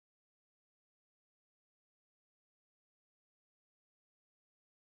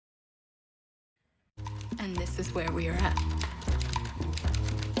And this is where we are at.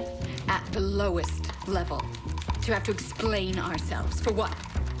 At the lowest level. To have to explain ourselves. For what?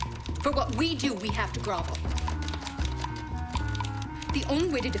 For what we do, we have to grovel. The only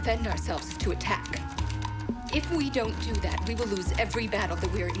way to defend ourselves is to attack. If we don't do that, we will lose every battle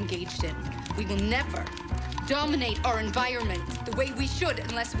that we are engaged in. We will never dominate our environment the way we should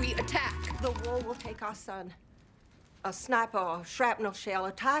unless we attack. The war will take our son. A sniper or shrapnel shell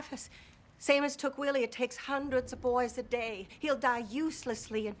or typhus. Same as took Willie, it takes hundreds of boys a day. He'll die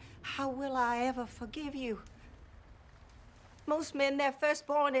uselessly, and how will I ever forgive you? Most men, their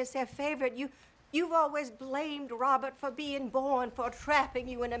firstborn is their favorite. You've always blamed Robert for being born, for trapping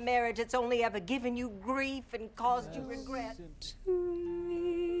you in a marriage that's only ever given you grief and caused you regret. To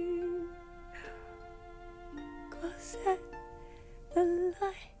me, 'cause the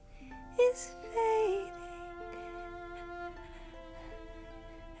light is fading.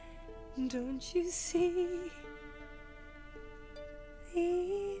 Don't you see the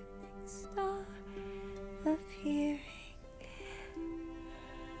evening star appearing?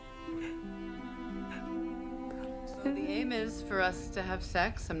 So the aim is for us to have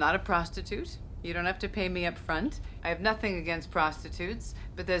sex. I'm not a prostitute. You don't have to pay me up front. I have nothing against prostitutes,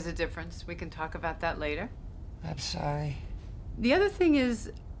 but there's a difference. We can talk about that later. I'm sorry. The other thing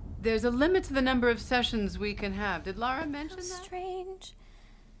is, there's a limit to the number of sessions we can have. Did Laura mention that? Strange.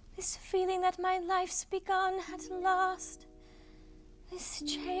 This feeling that my life's begun at last. This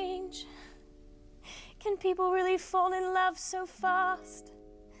change. Can people really fall in love so fast?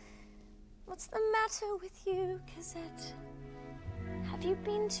 What's the matter with you, Cosette? Have you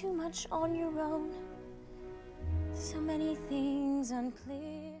been too much on your own? So many things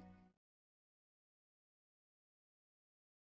unclear.